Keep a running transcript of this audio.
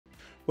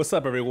What's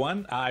up,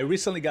 everyone? I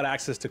recently got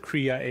access to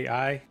Krea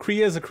AI.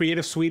 Krea is a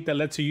creative suite that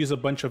lets you use a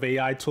bunch of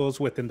AI tools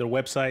within their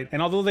website.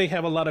 And although they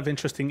have a lot of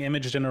interesting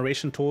image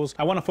generation tools,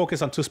 I want to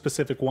focus on two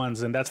specific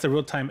ones, and that's the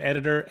real-time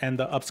editor and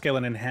the upscale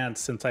and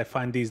enhance, since I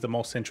find these the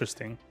most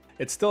interesting.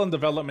 It's still in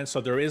development, so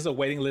there is a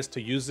waiting list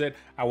to use it.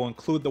 I will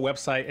include the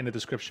website in the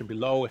description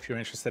below if you're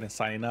interested in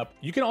signing up.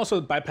 You can also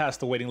bypass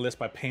the waiting list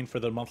by paying for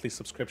the monthly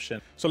subscription.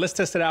 So let's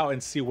test it out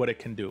and see what it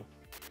can do.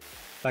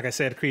 Like I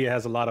said, Krea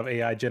has a lot of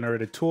AI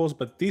generated tools,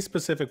 but these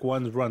specific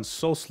ones run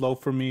so slow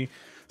for me.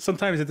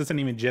 Sometimes it doesn't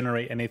even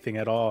generate anything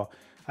at all.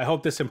 I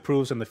hope this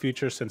improves in the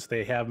future since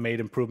they have made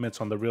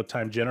improvements on the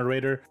real-time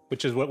generator,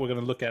 which is what we're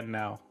going to look at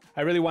now.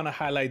 I really want to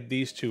highlight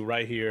these two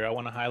right here. I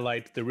want to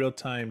highlight the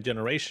real-time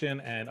generation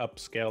and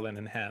upscale and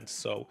enhance.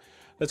 So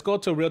let's go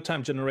to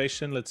real-time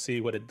generation. Let's see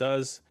what it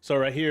does. So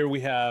right here we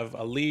have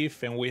a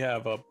leaf and we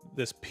have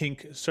this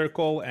pink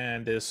circle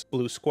and this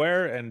blue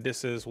square, and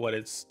this is what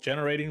it's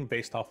generating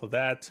based off of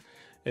that.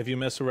 If you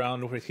mess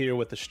around over here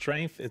with the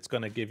strength, it's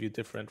going to give you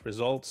different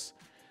results,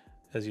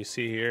 as you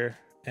see here.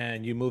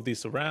 And you move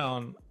these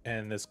around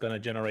and it's going to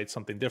generate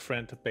something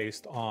different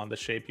based on the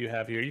shape you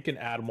have here. You can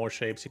add more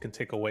shapes, you can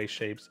take away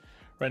shapes.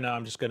 Right now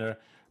I'm just going to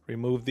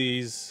remove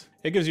these.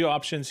 It gives you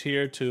options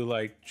here to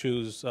like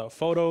choose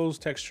photos,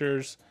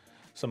 textures,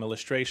 some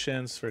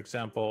illustrations. For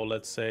example,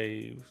 let's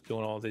say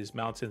doing all these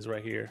mountains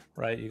right here,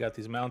 right? You got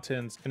these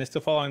mountains and it's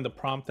still following the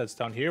prompt that's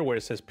down here where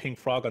it says pink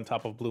frog on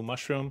top of blue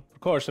mushroom.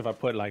 Of course, if I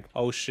put like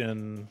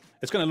ocean,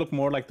 it's going to look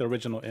more like the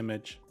original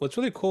image. What's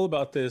really cool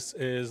about this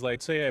is,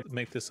 like, say I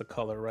make this a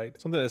color, right?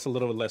 Something that's a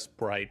little less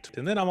bright.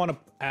 And then I want to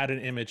add an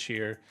image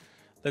here.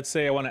 Let's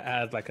say I want to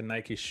add like a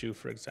Nike shoe,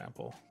 for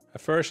example. At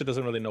first, it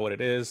doesn't really know what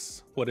it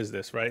is. What is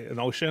this, right? An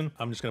ocean.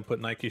 I'm just gonna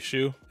put Nike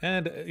shoe.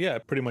 And yeah,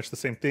 pretty much the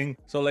same thing.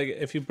 So like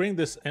if you bring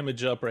this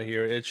image up right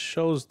here, it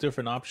shows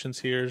different options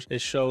here. It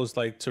shows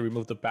like to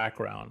remove the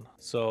background.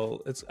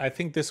 So I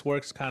think this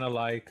works kind of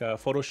like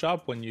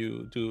Photoshop when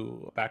you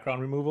do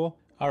background removal.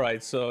 All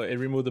right, so it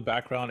removed the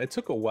background. It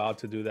took a while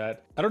to do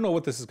that. I don't know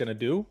what this is gonna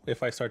do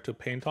if I start to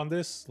paint on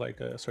this, like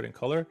a certain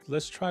color.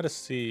 Let's try to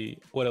see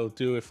what it'll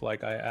do if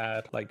like I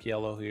add like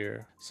yellow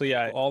here. So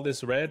yeah, all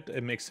this red,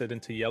 it makes it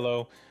into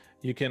yellow.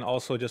 You can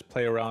also just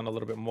play around a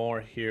little bit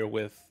more here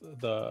with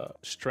the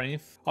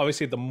strength.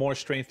 Obviously, the more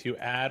strength you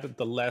add,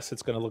 the less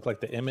it's going to look like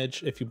the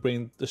image. If you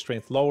bring the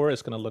strength lower,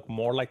 it's going to look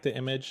more like the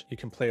image. You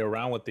can play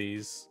around with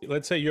these.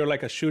 Let's say you're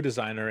like a shoe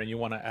designer and you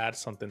want to add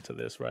something to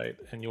this, right?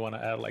 And you want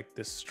to add like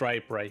this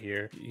stripe right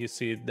here. You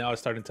see now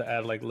it's starting to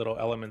add like little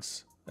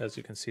elements, as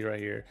you can see right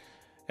here.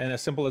 And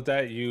as simple as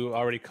that, you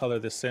already color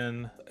this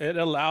in. It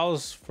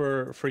allows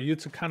for you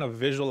to kind of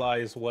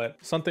visualize what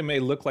something may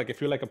look like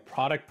if you're like a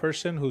product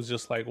person who's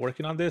just like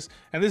working on this.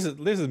 And this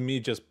is me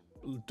just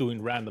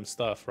doing random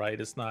stuff, right?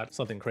 It's not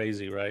something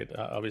crazy, right?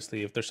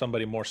 Obviously, if there's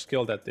somebody more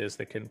skilled at this,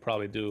 they can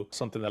probably do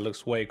something that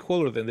looks way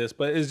cooler than this,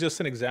 but it's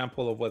just an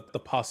example of what the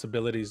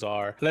possibilities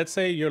are. Let's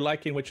say you're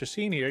liking what you're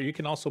seeing here. You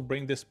can also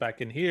bring this back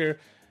in here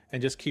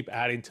and just keep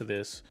adding to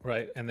this,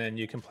 right? And then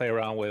you can play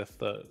around with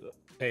the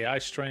AI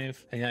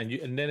strength,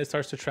 and then it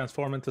starts to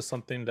transform into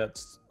something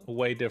that's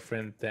way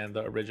different than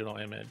the original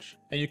image.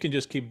 And you can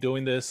just keep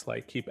doing this,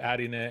 like keep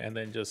adding it and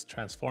then just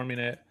transforming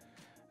it,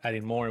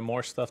 adding more and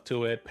more stuff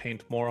to it,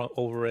 paint more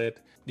over it.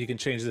 You can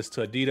change this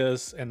to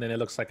Adidas and then it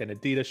looks like an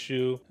Adidas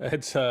shoe.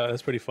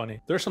 It's pretty funny.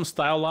 There's some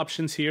style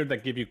options here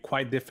that give you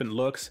quite different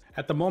looks.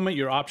 At the moment,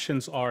 your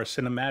options are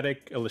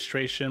cinematic,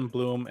 illustration,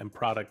 bloom, and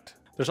product.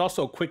 There's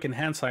also a quick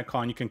enhance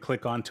icon you can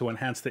click on to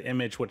enhance the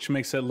image, which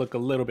makes it look a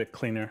little bit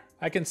cleaner.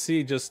 I can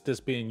see just this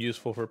being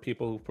useful for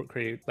people who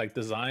create like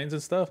designs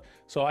and stuff.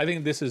 So I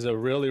think this is a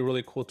really,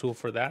 really cool tool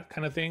for that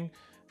kind of thing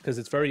because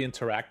it's very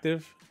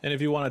interactive. And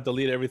if you want to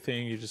delete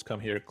everything, you just come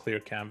here, clear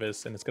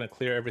canvas, and it's going to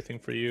clear everything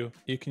for you.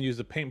 You can use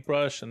the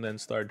paintbrush and then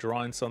start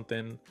drawing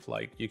something.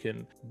 Like you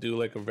can do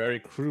like a very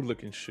crude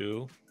looking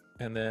shoe.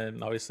 And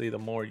then obviously the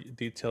more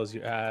details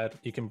you add,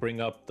 you can bring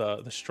up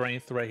the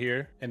strength right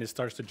here and it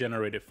starts to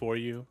generate it for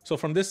you. So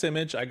from this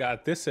image, I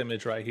got this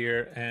image right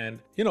here, and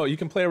you know, you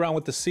can play around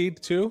with the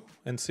seed too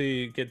and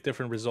get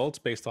different results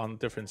based on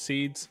different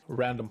seeds.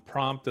 Random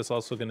prompt is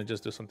also going to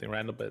just do something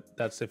random, but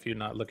that's if you're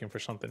not looking for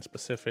something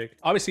specific.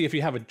 Obviously, if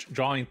you have a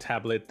drawing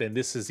tablet, then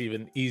this is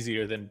even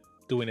easier than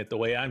doing it the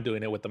way I'm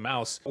doing it with the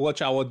mouse,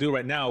 which I will do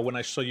right now when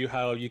I show you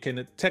how you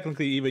can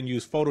technically even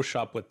use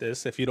Photoshop with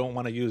this if you don't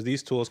want to use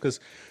these tools, because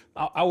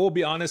I will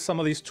be honest, some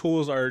of these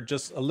tools are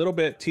just a little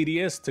bit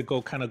tedious to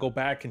go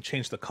back and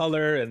change the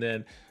color and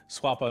then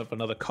swap up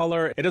another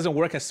color. It doesn't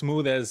work as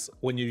smooth as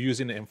when you're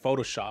using it in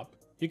Photoshop.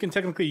 You can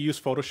technically use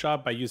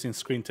Photoshop by using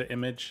screen to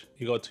image.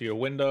 You go to your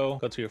window,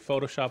 go to your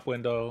Photoshop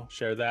window,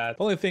 share that.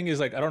 The only thing is,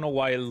 like, I don't know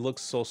why it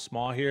looks so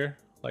small here.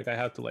 Like I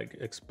have to like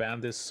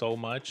expand this so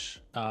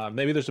much.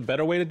 Maybe there's a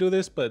better way to do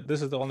this, but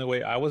this is the only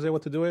way I was able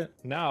to do it.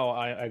 Now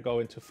I go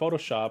into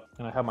Photoshop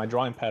and I have my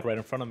drawing pad right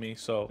in front of me.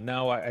 So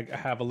now I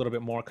have a little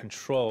bit more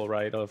control,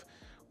 right, of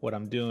what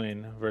I'm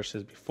doing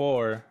versus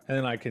before. And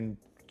then I can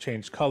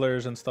change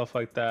colors and stuff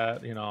like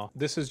that. You know,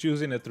 this is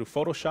using it through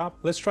Photoshop.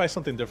 Let's try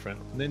something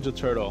different. Ninja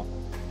Turtle.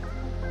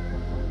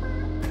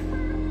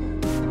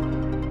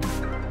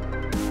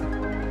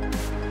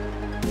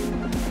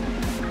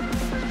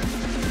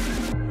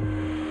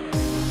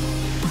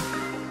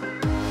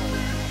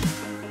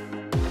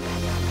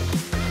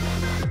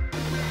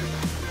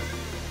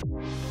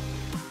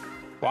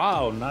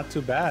 Wow, not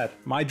too bad.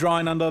 My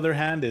drawing, on the other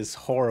hand, is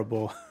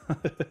horrible.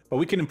 But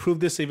we can improve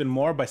this even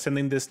more by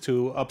sending this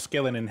to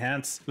Upscale and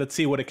Enhance. Let's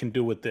see what it can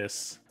do with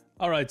this.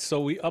 All right, so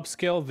we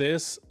upscale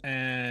this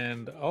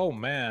and oh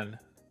man,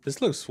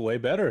 this looks way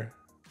better.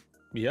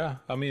 Yeah,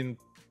 I mean,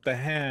 the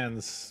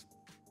hands,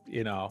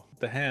 you know,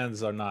 the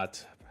hands are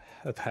not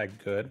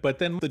that good, but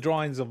then the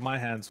drawings of my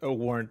hands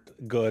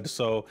weren't good.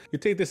 So you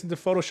take this into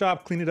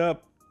Photoshop, clean it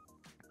up,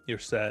 you're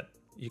set.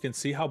 You can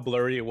see how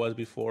blurry it was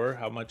before,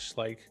 how much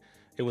like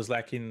it was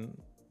lacking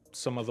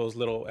some of those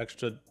little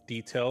extra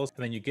details.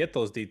 And then you get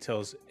those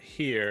details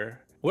here.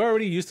 We're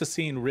already used to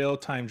seeing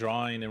real-time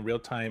drawing and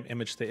real-time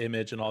image to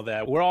image and all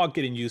that. We're all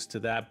getting used to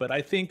that. But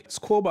I think what's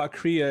cool about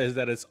Krea is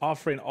that it's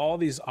offering all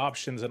these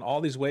options and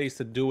all these ways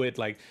to do it.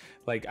 Like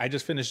I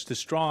just finished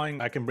this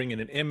drawing. I can bring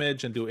in an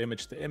image and do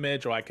image to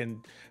image, or I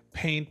can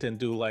paint and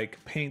do like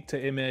paint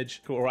to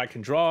image, or I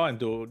can draw and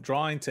do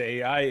drawing to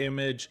AI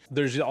image.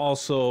 There's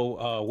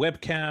also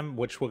webcam,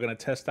 which we're gonna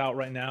test out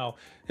right now.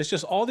 It's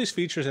just all these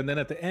features. And then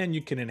at the end,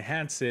 you can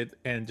enhance it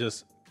and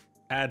just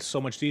add so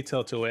much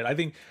detail to it. I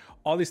think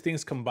all these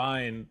things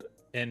combined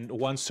in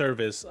one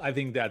service, I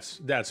think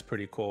that's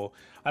pretty cool.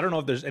 I don't know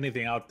if there's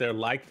anything out there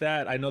like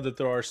that. I know that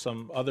there are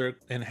some other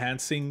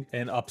enhancing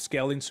and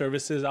upscaling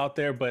services out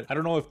there, but I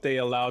don't know if they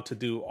allow to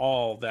do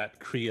all that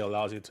Krea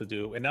allows you to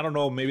do. And I don't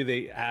know, maybe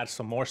they add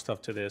some more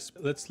stuff to this.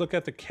 Let's look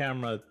at the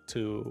camera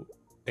to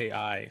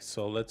AI.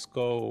 So let's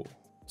go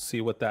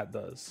see what that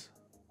does.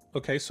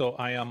 Okay, so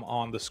I am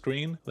on the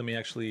screen. Let me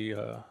actually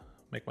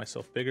make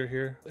myself bigger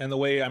here. And the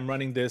way I'm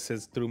running this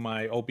is through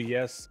my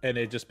OBS, and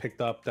it just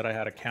picked up that I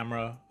had a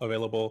camera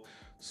available.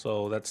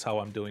 So that's how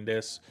I'm doing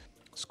this.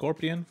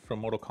 Scorpion from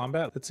Mortal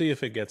Kombat. Let's see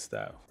if it gets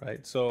that,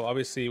 right? So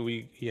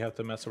obviously you have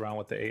to mess around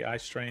with the AI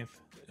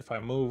strength. If I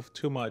move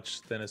too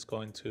much, then it's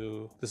going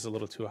to, this is a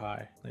little too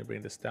high. Let me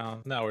bring this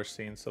down. Now we're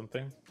seeing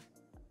something.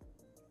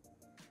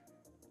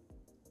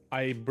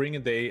 I bring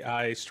in the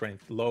AI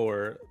strength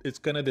lower, it's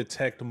gonna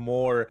detect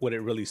more what it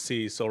really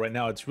sees. So right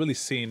now it's really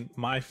seeing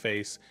my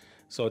face,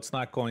 so it's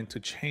not going to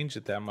change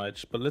it that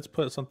much. But let's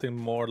put something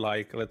more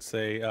like, let's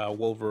say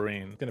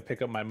Wolverine. It's gonna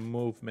pick up my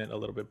movement a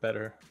little bit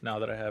better now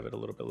that I have it a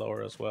little bit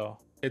lower as well.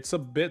 It's a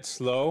bit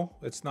slow.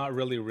 It's not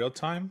really real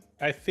time.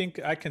 I think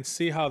I can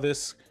see how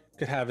this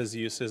could have its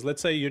uses.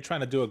 Let's say you're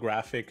trying to do a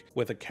graphic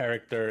with a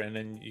character and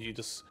then you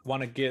just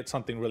want to get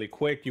something really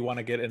quick. You want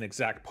to get an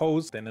exact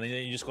pose, and then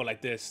you just go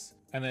like this.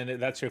 And then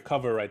that's your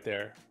cover right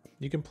there.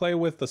 You can play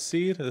with the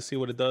seed to see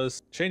what it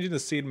does. Changing the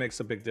seed makes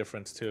a big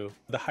difference too.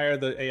 The higher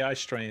the AI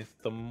strength,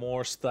 the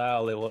more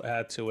style it will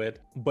add to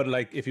it. But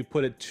like if you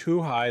put it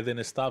too high, then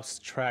it stops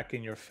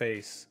tracking your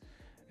face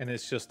and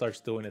it just starts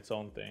doing its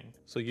own thing.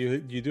 So you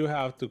do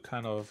have to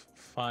kind of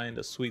find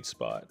a sweet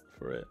spot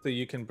for it. So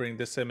you can bring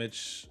this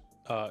image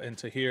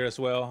into here as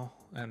well.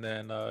 And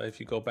then if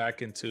you go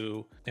back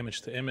into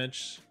image to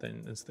image,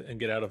 then and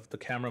get out of the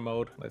camera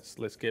mode.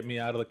 Let's get me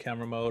out of the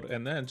camera mode,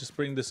 and then just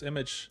bring this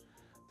image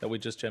that we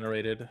just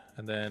generated,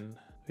 and then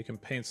we can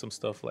paint some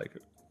stuff like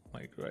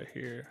right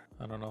here.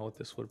 I don't know what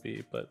this would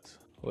be, but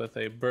with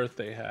a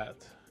birthday hat.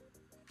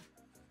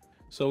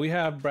 So we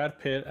have Brad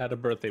Pitt at a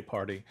birthday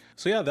party.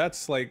 So yeah,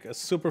 that's like a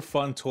super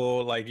fun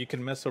tool. Like you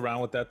can mess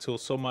around with that tool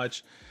so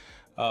much.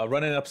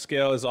 Running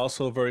Upscale is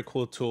also a very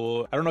cool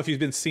tool. I don't know if you've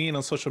been seeing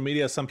on social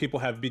media, some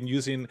people have been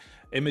using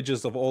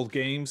images of old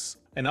games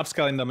and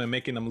upscaling them and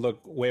making them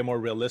look way more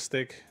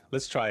realistic.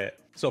 Let's try it.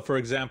 So for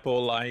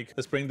example, like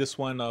let's bring this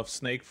one of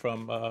Snake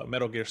from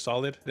Metal Gear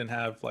Solid and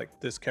have like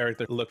this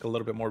character look a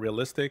little bit more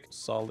realistic.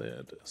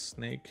 Solid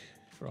Snake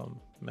from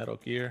Metal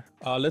Gear.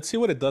 Let's see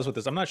what it does with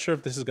this. I'm not sure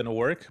if this is gonna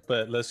work,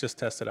 but let's just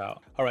test it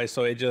out. All right,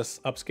 so it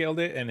just upscaled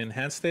it and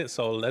enhanced it.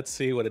 So let's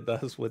see what it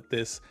does with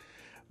this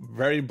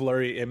very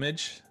blurry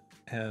image,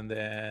 and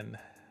then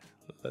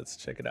let's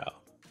check it out.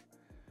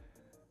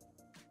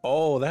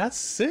 Oh, that's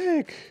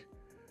sick.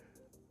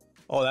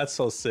 Oh, that's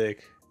so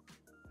sick.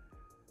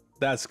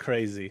 That's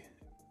crazy.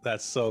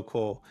 That's so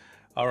cool.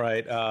 All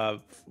right,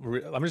 I'm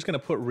just gonna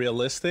put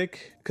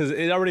realistic because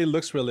it already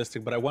looks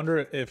realistic, but I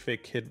wonder if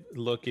it could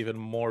look even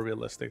more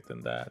realistic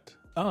than that.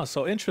 Oh,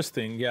 so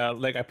interesting. Yeah,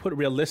 like I put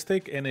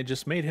realistic and it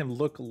just made him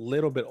look a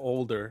little bit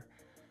older.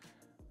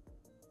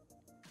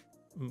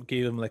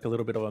 Gave him like a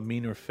little bit of a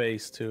meaner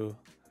face too.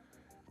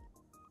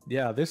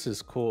 Yeah, this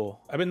is cool.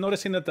 I've been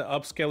noticing that the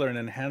upscaler and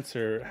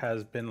enhancer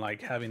has been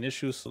like having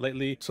issues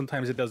lately.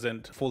 Sometimes it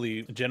doesn't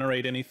fully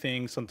generate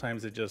anything.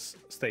 Sometimes it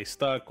just stays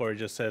stuck, or it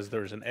just says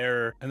there's an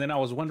error. And then I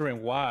was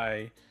wondering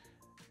why.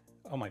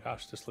 Oh my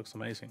gosh, this looks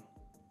amazing.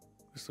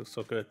 This looks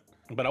so good.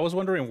 But I was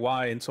wondering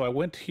why. And so I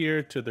went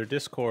here to their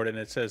Discord, and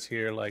it says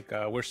here like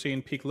we're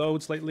seeing peak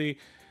loads lately.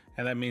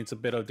 And that means a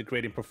bit of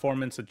degrading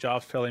performance, a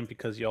job failing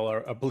because y'all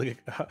are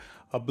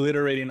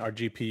obliterating our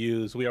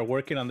GPUs. We are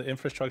working on the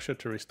infrastructure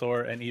to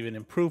restore and even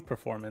improve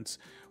performance.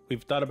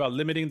 We've thought about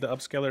limiting the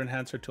Upscaler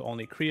enhancer to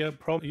only Krea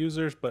Pro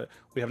users, but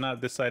we have not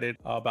decided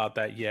about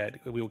that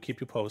yet. We will keep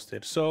you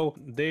posted. So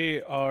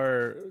they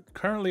are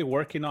currently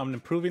working on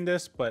improving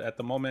this, but at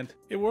the moment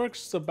it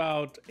works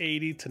about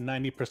 80 to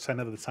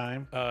 90% of the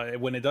time.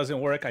 When it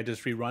doesn't work, I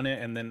just rerun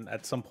it, and then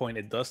at some point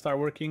it does start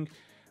working.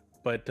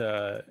 But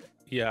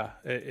yeah,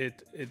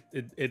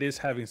 it is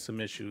having some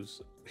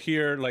issues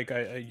here. Like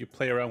you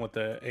play around with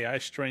the AI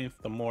strength,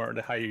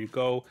 the higher you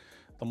go,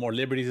 the more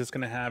liberties it's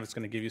going to have. It's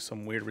going to give you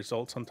some weird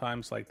results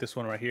sometimes, like this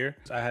one right here.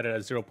 I had it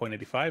at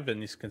 0.85,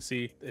 and as you can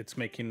see, it's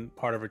making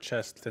part of her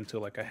chest into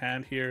like a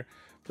hand here.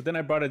 But then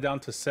I brought it down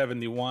to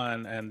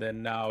 71, and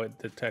then now it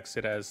detects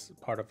it as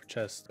part of her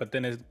chest. But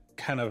then it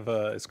kind of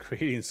is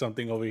creating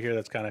something over here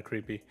that's kind of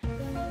creepy.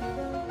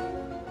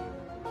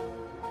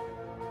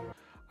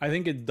 I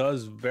think it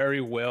does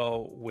very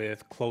well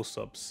with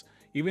close-ups.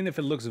 Even if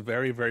it looks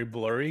very, very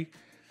blurry,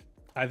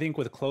 I think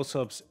with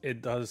close-ups,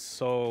 it does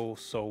so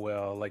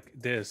well. Like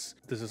this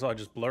is all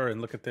just blur, and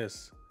look at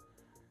this.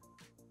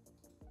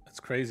 It's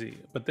crazy.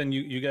 But then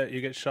you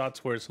get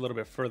shots where it's a little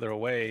bit further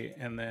away,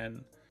 and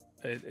then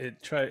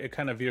it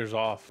kind of veers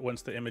off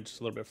once the image is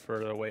a little bit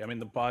further away. I mean,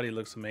 the body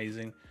looks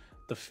amazing.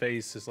 The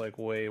face is like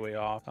way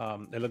off.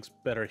 It looks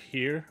better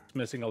here. It's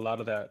missing a lot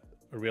of that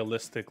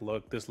realistic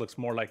look. This looks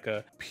more like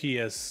a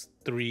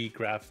PS3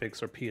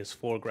 graphics or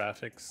PS4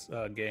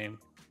 graphics game.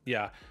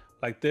 Yeah,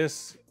 like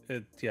this.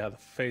 Yeah, the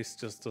face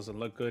just doesn't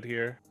look good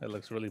here. It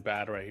looks really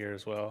bad right here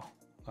as well.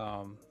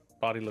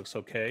 Body looks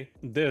okay.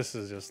 This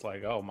is just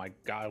like, oh my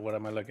God, what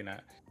am I looking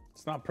at?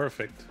 It's not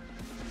perfect.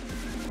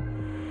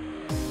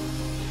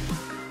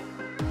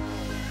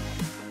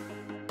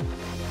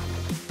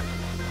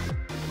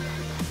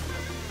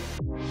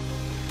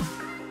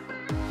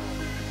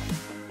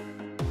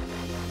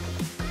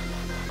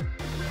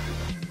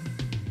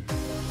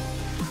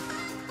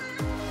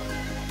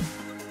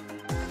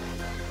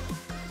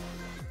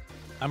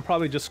 I'm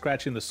probably just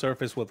scratching the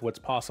surface with what's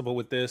possible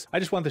with this. I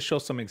just wanted to show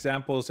some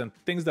examples and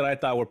things that I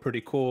thought were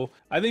pretty cool.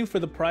 I think for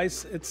the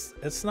price,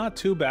 it's not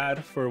too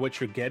bad for what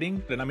you're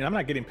getting. And I mean, I'm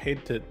not getting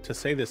paid to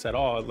say this at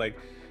all. Like,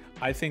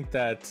 I think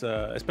that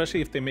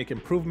especially if they make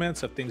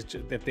improvements,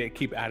 if they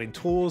keep adding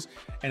tools,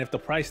 and if the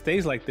price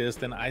stays like this,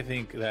 then I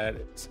think that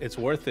it's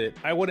worth it.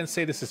 I wouldn't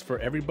say this is for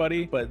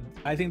everybody, but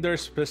I think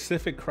there's a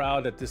specific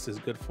crowd that this is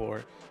good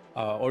for.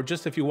 Or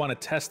just if you want to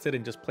test it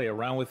and just play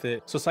around with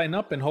it. So sign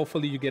up and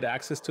hopefully you get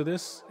access to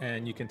this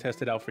and you can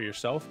test it out for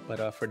yourself.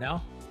 But for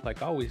now,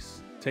 like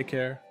always, take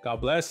care,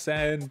 God bless,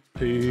 and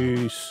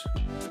peace.